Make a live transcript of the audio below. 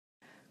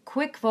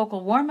quick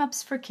vocal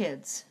warm-ups for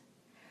kids.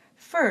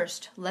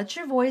 First, let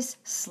your voice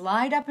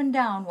slide up and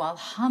down while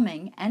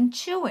humming and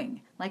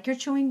chewing, like you're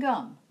chewing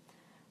gum.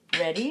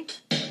 Ready?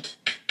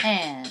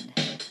 And...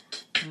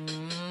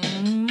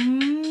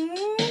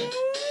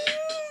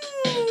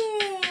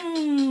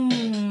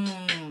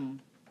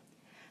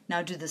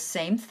 Now do the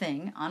same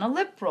thing on a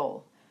lip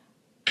roll.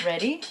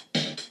 Ready?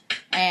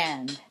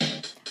 And...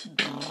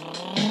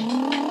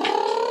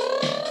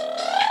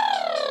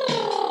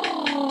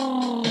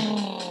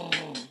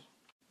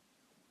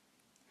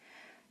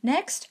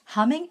 Next,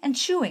 humming and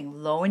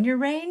chewing, low in your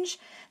range,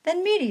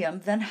 then medium,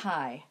 then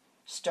high.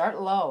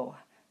 Start low.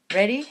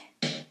 Ready?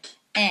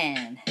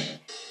 And...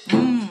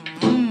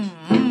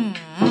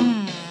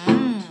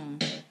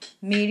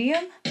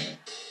 Medium.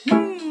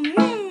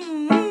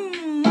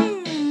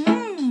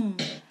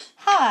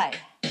 High.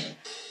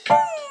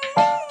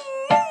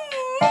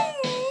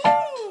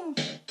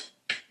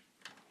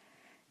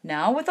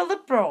 Now with a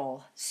lip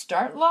roll.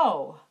 Start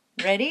low.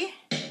 Ready?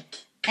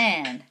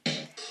 And...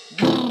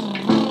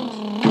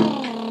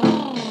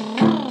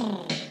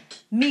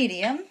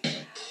 Medium.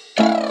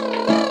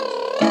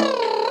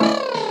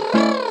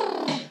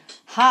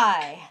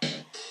 High.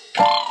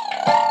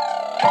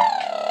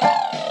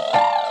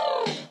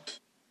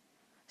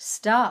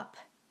 Stop.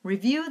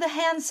 Review the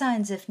hand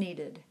signs if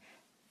needed.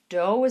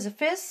 Do is a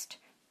fist.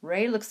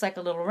 Re looks like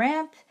a little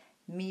ramp.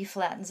 Mi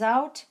flattens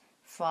out.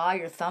 Fa,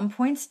 your thumb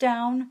points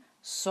down.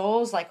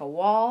 Sol's like a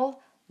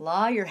wall.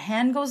 La, your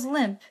hand goes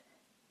limp.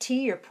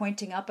 Ti, you're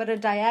pointing up at a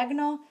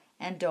diagonal.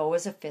 And do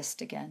is a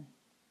fist again.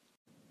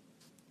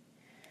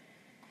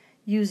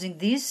 Using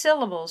these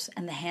syllables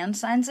and the hand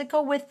signs that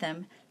go with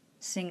them,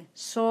 sing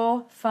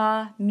so,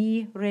 fa,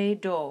 mi, re,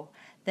 do.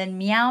 Then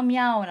meow,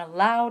 meow in a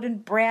loud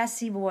and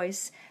brassy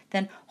voice.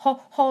 Then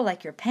ho, ho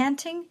like you're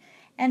panting.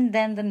 And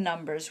then the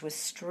numbers with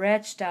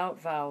stretched out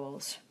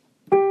vowels.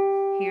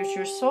 Here's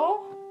your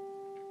so.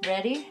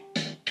 Ready?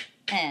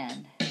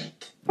 And...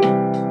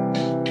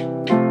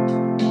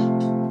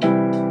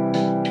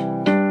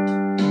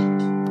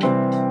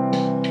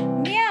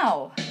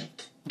 Meow.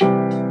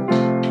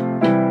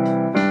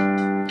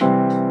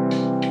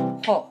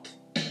 Ho.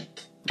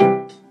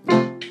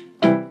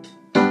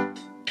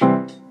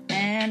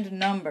 And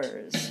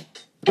numbers.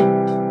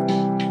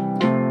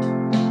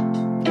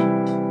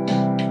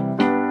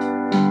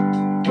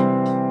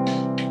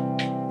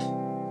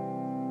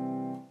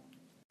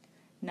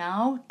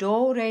 Now,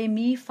 do, re,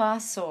 mi, fa,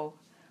 so.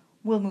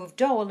 We'll move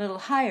do a little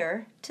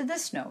higher to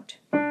this note.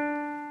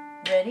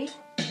 Ready?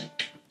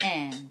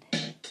 And...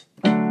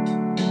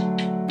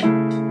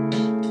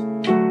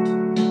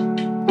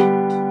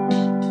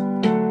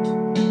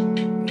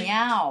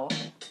 Meow.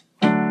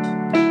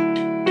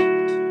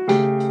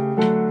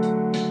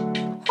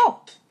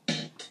 Ho.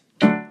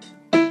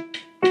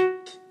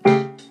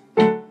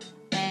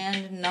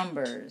 And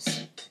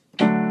numbers.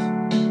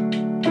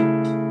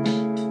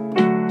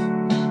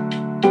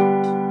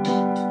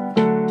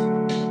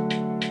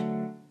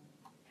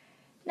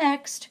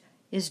 Next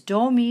is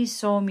do, mi,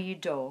 so, mi,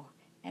 do.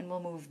 And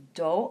we'll move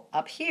do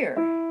up here.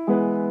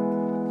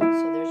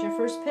 So there's your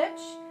first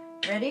pitch.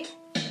 Ready?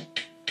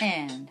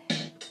 And...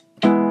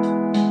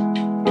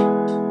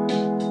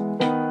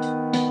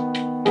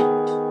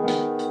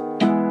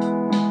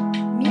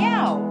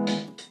 Meow.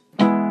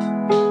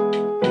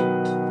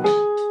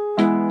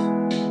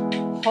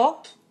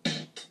 Ho.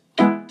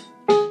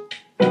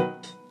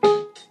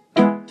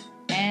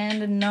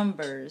 And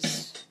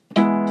numbers.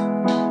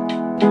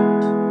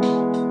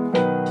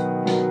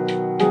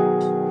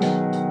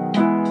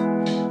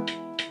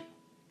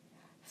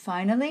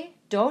 Finally,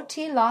 do,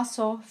 ti, la,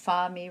 so,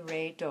 fa, mi,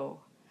 re, do.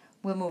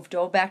 We'll move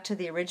do back to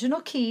the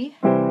original key,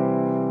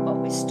 but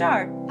we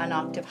start an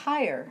octave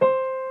higher.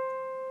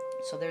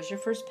 So there's your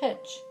first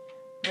pitch.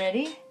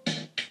 Ready?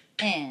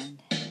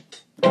 And...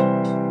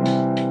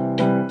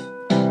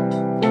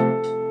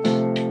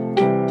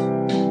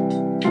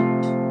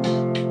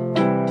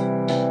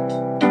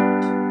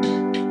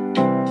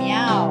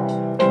 Meow.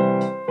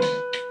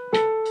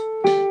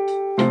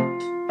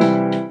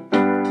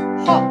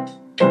 Ho.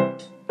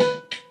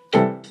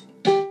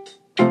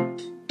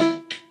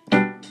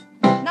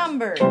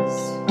 Numbers.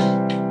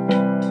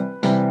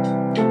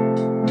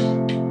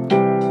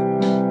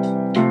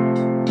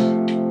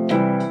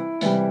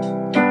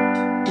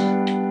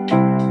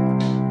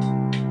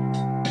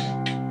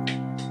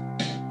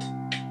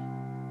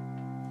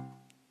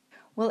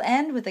 We'll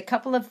end with a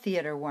couple of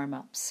theater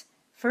warm-ups.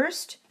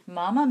 First,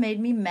 Mama made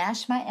me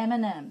mash my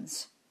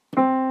M&Ms.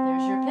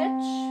 There's your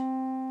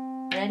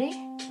pitch.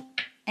 Ready?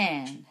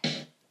 And...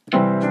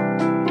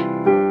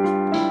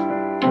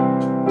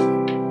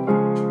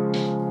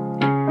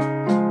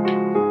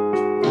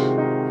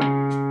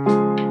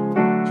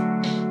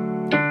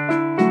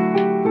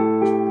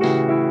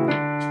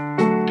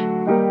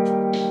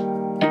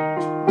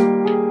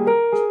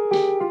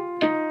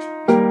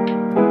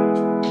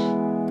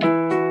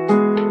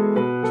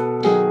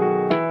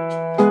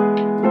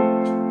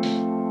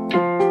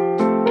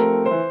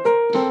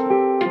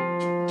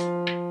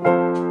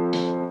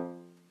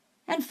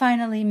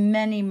 finally,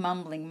 many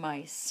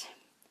mice.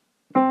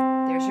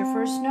 There's your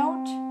first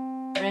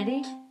note.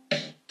 Ready?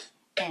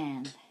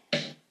 And